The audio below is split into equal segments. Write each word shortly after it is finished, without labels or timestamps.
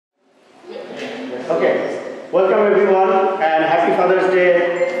Welcome everyone and happy Father's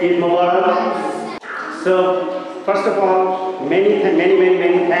Day, Eid Mubarak. So first of all, many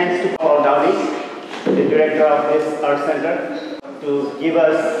thanks to Paul Dowdy, the director of this art center, to give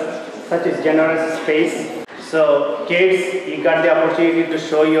us such a generous space. So kids, you got the opportunity to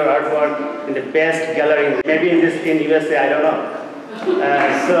show your artwork in the best gallery, maybe in USA, I don't know.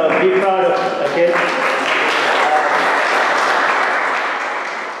 So be proud of it, okay?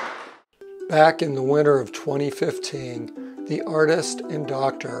 Back in the winter of 2015, the artist and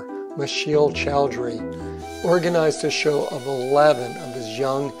doctor Mashiul Chowdhury organized a show of 11 of his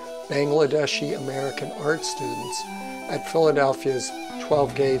young Bangladeshi-American art students at Philadelphia's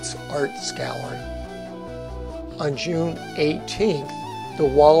 12 Gates Arts Gallery. On June 18th, the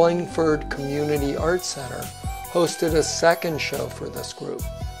Wallingford Community Art Center hosted a second show for this group,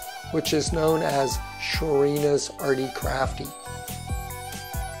 which is known as Sharinas ArtyCrafty.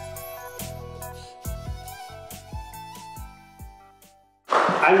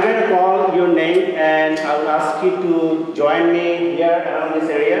 I'm going to call your name and I'll ask you to join me here around this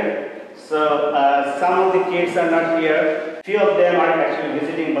area. So some of the kids are not here. Few of them are actually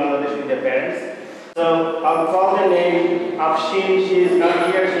visiting Bangladesh with their parents. So I'll call the name Afshin. She is not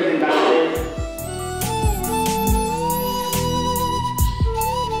here. She's in Bangladesh.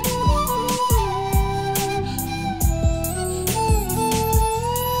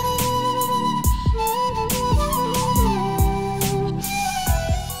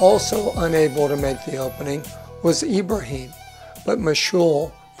 Also unable to make the opening was Ibrahim, but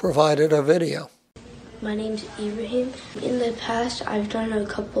Mashiul provided a video. My name's Ibrahim. In the past, I've done a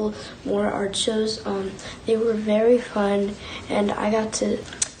couple more art shows. They were very fun, and I got to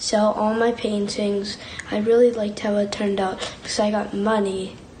sell all my paintings. I really liked how it turned out because I got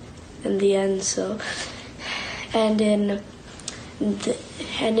money in the end. And in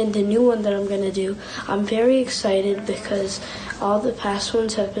the new one that I'm gonna do, I'm very excited because all the past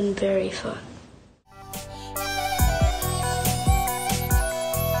ones have been very fun.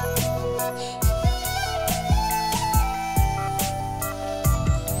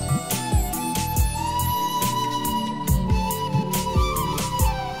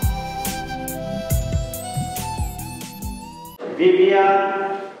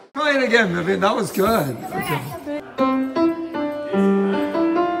 Vivian. Try it again, Vivian. That was good. Okay.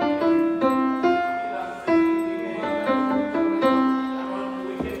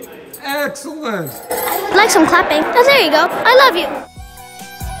 Excellent. I'd like some clapping. Oh, there you go. I love you.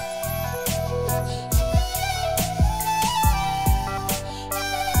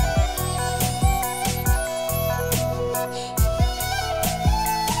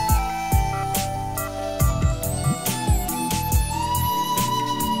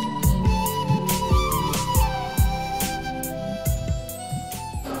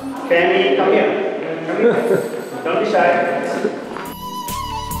 Femi, come here. Come here. Don't be shy.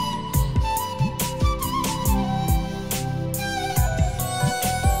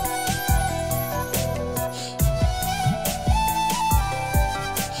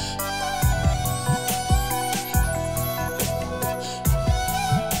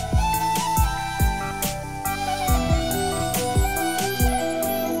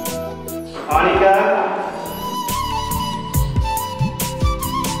 Anika.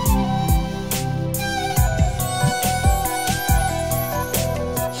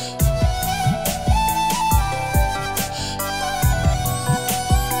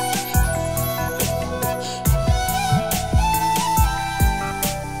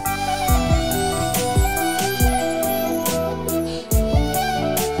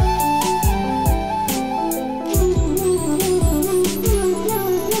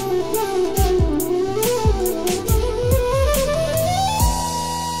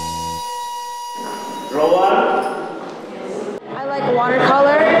 I like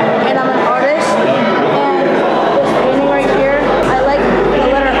watercolor, and I'm an artist, and this painting right here, I like the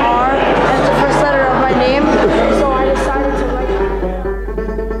letter R as the first letter of my name, so I decided to write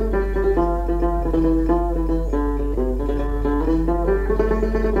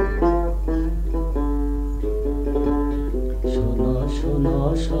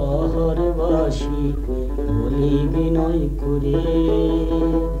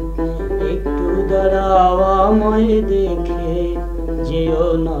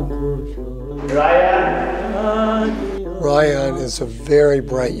Ryan is a very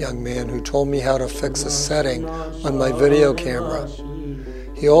bright young man who told me how to fix a setting on my video camera.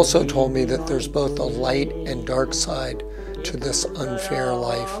 He also told me that there's both a light and dark side to this unfair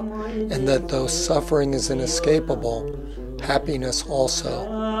life, and that though suffering is inescapable, happiness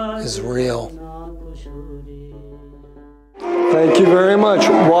also is real. Thank you very much.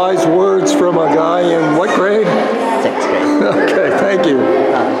 Wise words from a guy in what grade?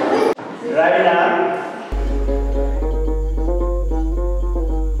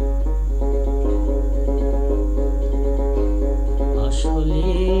 আসলে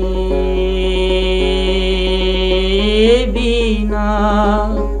বিনা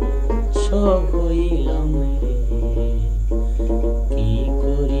সব হইলাম রে কি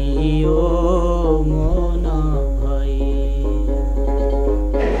করিও মনা ভাই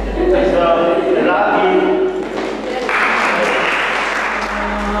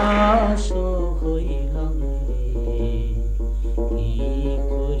আশো হইলাম রে কি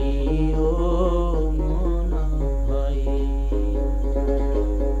করিও মনা ভাই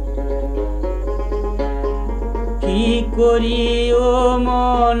কি করিও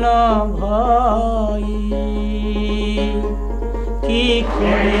মনা ভাই কি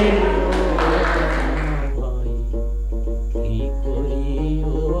করিও ভাই কি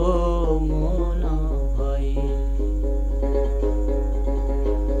করিও মনা ভাই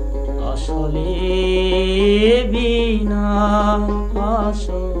আসলে বিনা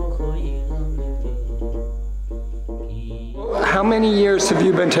আশো হইলাম রে How many years have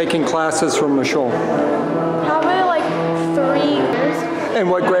you been taking classes from Mashiul? Probably like 3 years. And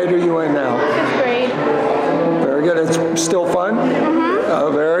what grade are you in now? 5th grade. Very good. It's still fun? Mm-hmm. Oh,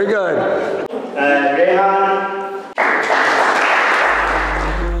 very good. Rehan.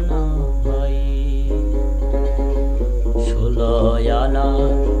 ষোলয়ানা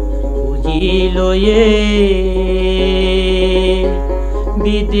বুঝিলয়ে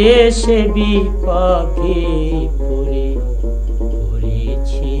বিদেশে বিপাকে পড়ে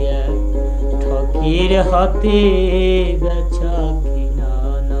পড়েছি এক ঠকির হাতে বেচা কিনা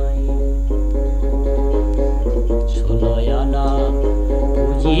নাই ষোলয়ানা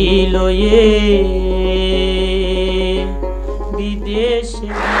বুঝিলয়ে বিদেশে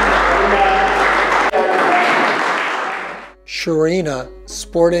Sharina,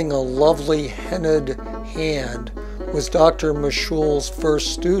 sporting a lovely hennaed hand, was Dr. Mashiul's first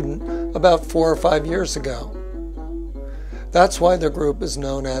student about 4 or 5 years ago. That's why the group is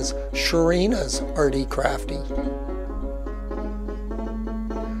known as Sharinas ArtyCrafty.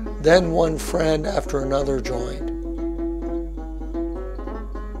 Then one friend after another joined.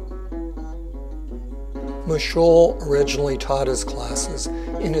 Mashiul originally taught his classes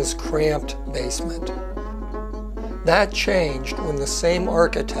in his cramped basement. That changed when the same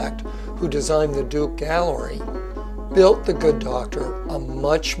architect who designed the Duke Gallery built the good doctor a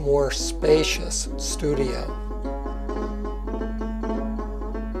much more spacious studio.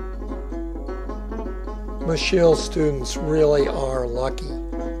 Mashiul students really are lucky.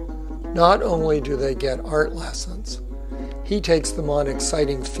 Not only do they get art lessons, he takes them on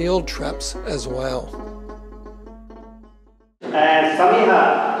exciting field trips as well. And Samiha,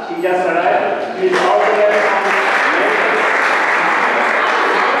 she just arrived. She's all the way from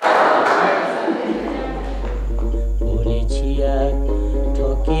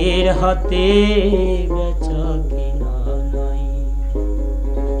ঠকের হাতে বেচা কিনা নাই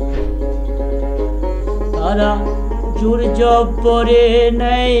তারা জোর জব্বরে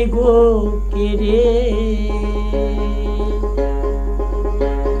নাই গো কেরে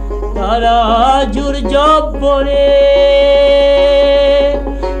তারা জোর জব্বরে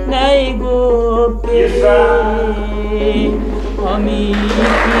নাই গো কেরে আমি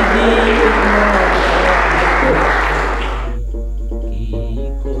কি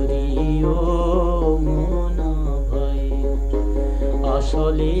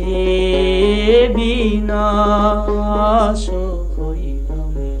আসলে বিনা আশো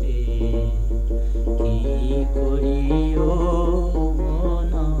হইলাম রে কি করিও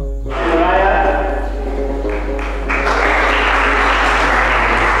মনা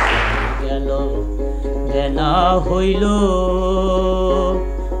গেল দেনা হইল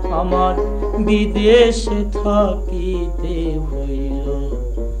আমার বিদেশে থাকিতে হইল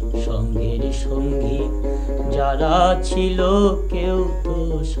সঙ্গের সঙ্গী যারা ছিল কেউ তো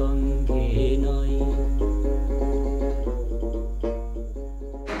সঙ্গে নাই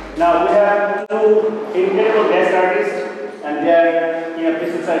Now we have 2 incredible guest artists and their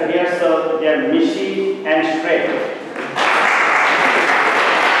pieces are here, so they are Mishi and Shrek.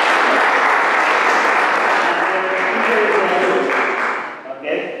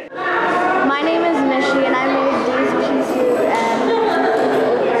 Okay. My name is Mishi and I made these pieces and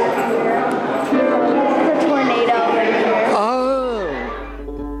the tornado right here. Oh!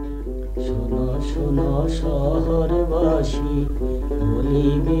 শোনো শোনো শহরবাসী বলি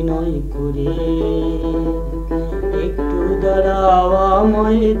বিনয় করে একটু দাঁড়াও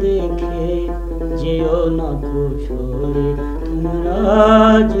আমায় দেখে যেও না কুশরে তোমরা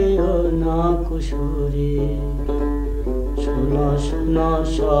যেও না কুশরে শোনো শোনো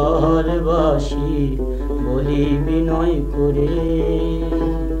শহরবাসী বলি বিনয় করে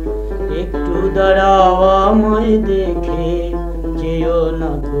একটু দাঁড়াও আমায় দেখে যে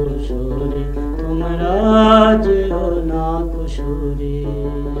না কুশলে তোমরা যেও না কুশলে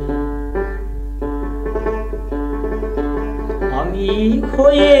আমি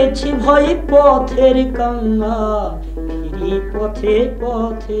হয়েছি ভয় পথের কাঙ্গা ফিরি পথে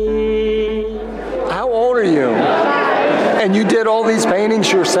পথে How old are you? And you did all these paintings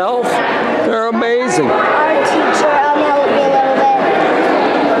yourself? They're amazing. Our teacher helped me a little bit.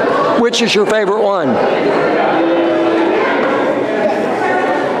 Which is your favorite one?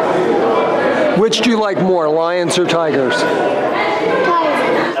 Which do you like more, lions or tigers?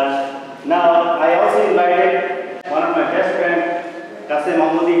 Now, I also invited one of my best friends, Qasim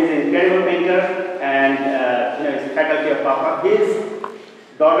Mahmoudi. He's an incredible painter and he's faculty of Papa. His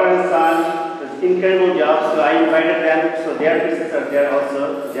daughter and son does incredible jobs, so I invited them. So their pieces are there also.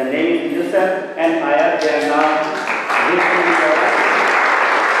 Their name is Yusuf and Aya. They are now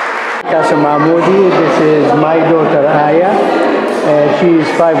Qasim Mahmoudi, this is my daughter Aya. She is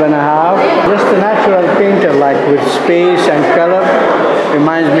 5.5. Just a natural painter, like with space and color.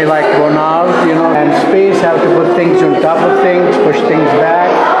 Reminds me like Bonal, you know. And space, have to put things on top of things, push things back.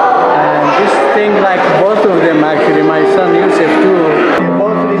 And this thing, like both of them actually, my son Yusuf too, they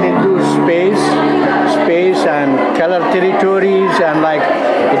both really do space and color territories, and like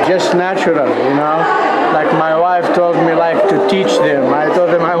it's just natural, you know. Like my wife told me like to teach them. I told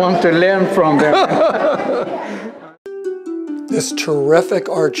them I want to learn from them. This terrific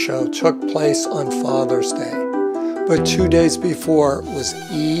art show took place on Father's Day, but 2 days before was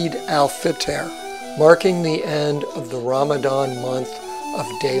Eid al-Fitr, marking the end of the Ramadan month of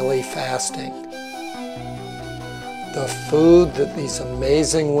daily fasting. The food that these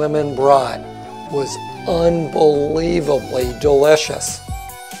amazing women brought was unbelievably delicious.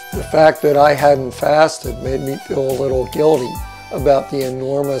 The fact that I hadn't fasted made me feel a little guilty about the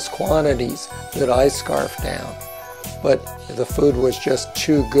enormous quantities that I scarfed down, but the food was just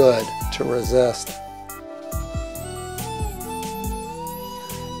too good to resist.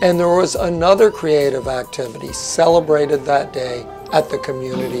 And there was another creative activity celebrated that day at the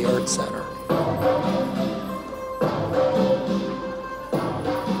Community Art Center.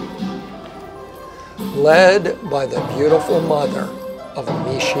 Led by the beautiful mother of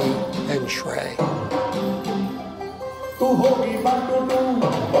Mishi and Shrey.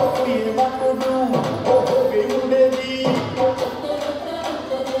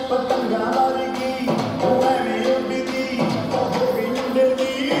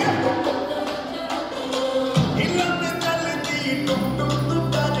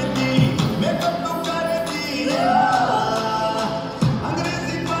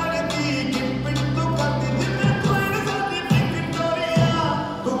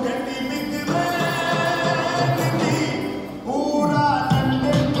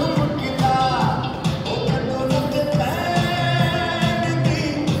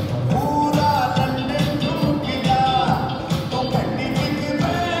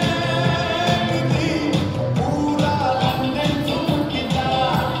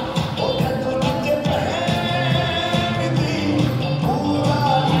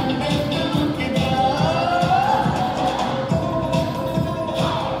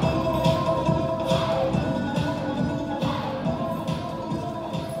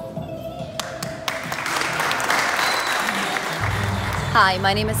 Hi,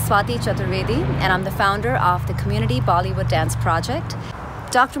 my name is Swati Chaturvedi, and I'm the founder of the Community Bollywood Dance Project.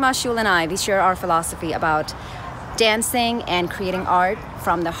 Dr. Mashiul and I, we share our philosophy about dancing and creating art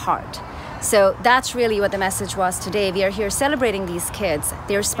from the heart. So that's really what the message was today. We are here celebrating these kids,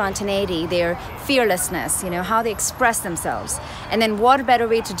 their spontaneity, their fearlessness, you know, how they express themselves. And then what better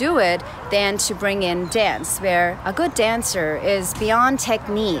way to do it than to bring in dance, where a good dancer is beyond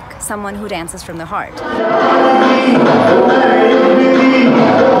technique, someone who dances from the heart.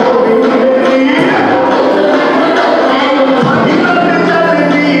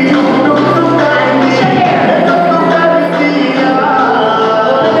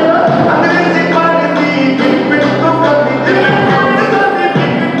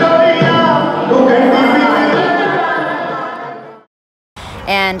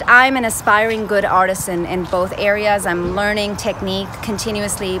 And I'm an aspiring good artist in both areas. I'm learning technique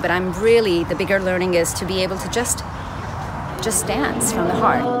continuously, but I'm really, the bigger learning is to be able to just dance from the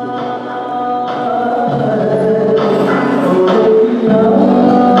heart.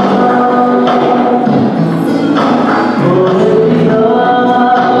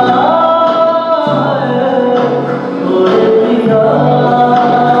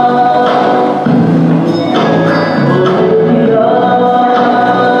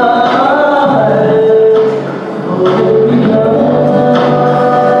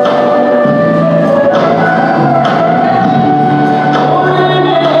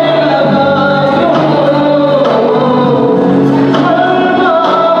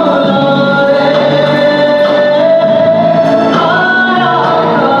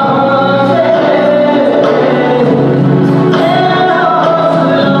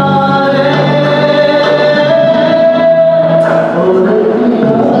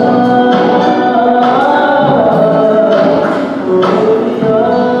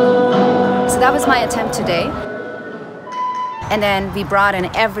 We brought in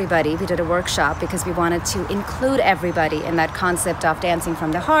everybody. We did a workshop because we wanted to include everybody in that concept of dancing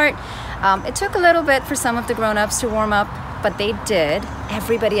from the heart. It took a little bit for some of the grown-ups to warm up, but they did.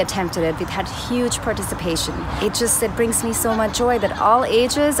 Everybody attempted it. We've had huge participation. It brings me so much joy that all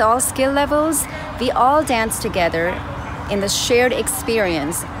ages, all skill levels, we all dance together in the shared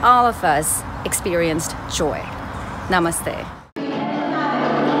experience. All of us experienced joy. Namaste.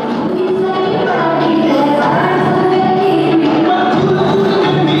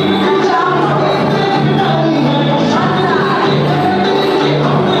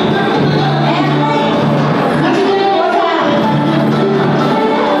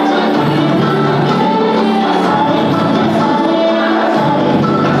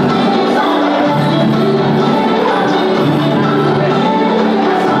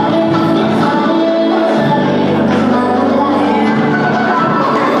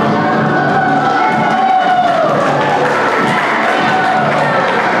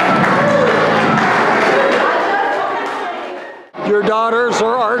 Your daughters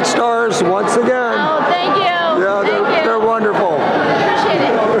are art stars once again. Oh, thank you. Yeah, they're wonderful. Appreciate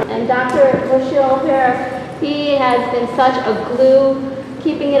it. And Dr. Mashiul here, he has been such a glue,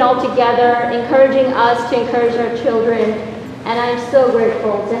 keeping it all together, encouraging us to encourage our children. And I'm so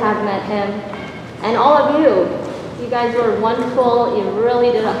grateful to have met him. And all of you, you guys were wonderful. You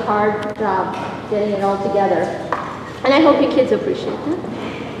really did a hard job getting it all together. And I hope your kids appreciate that.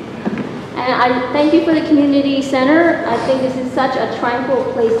 And I thank you for the community center. I think this is such a tranquil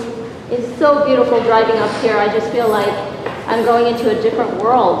place. It's so beautiful driving up here. I just feel like I'm going into a different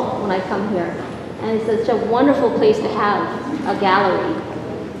world when I come here. And it's such a wonderful place to have a gallery.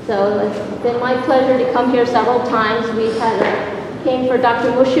 So it's been my pleasure to come here several times. We came for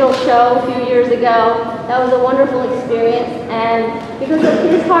Dr. Mashiul's show a few years ago. That was a wonderful experience. And because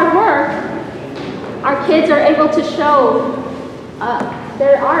of his hard work, our kids are able to show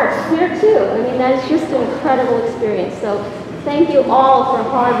their art here too. I mean, that is just an incredible experience. So thank you all for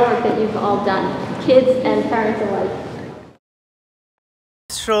hard work that you've all done, kids and parents alike.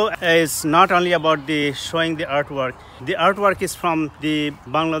 This show is not only about showing the artwork. The artwork is from the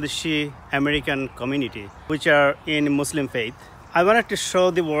Bangladeshi-American community, which are in Muslim faith. I wanted to show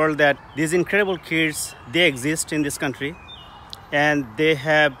the world that these incredible kids, they exist in this country, and they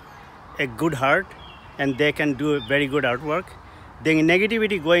have a good heart, and they can do very good artwork. The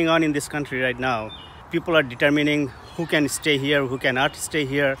negativity going on in this country right now, people are determining who can stay here, who cannot stay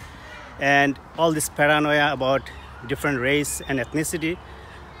here, and all this paranoia about different race and ethnicity.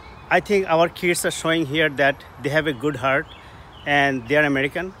 I think our kids are showing here that they have a good heart and they are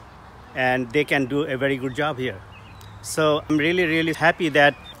American and they can do a very good job here. So I'm really, really happy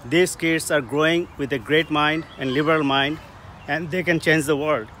that these kids are growing with a great mind and liberal mind, and they can change the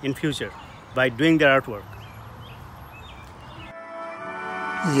world in future by doing their artwork.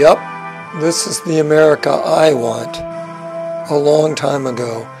 Yep, this is the America I want. A long time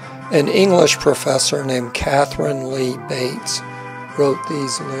ago, an English professor named Catherine Lee Bates wrote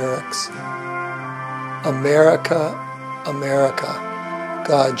these lyrics. America, America,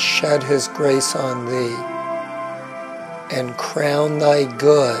 God shed his grace on thee, and crown thy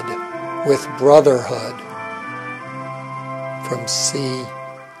good with brotherhood from sea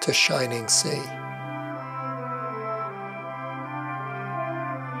to shining sea.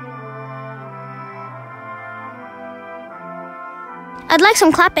 I'd like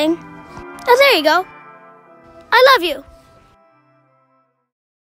some clapping. Oh, there you go. I love you.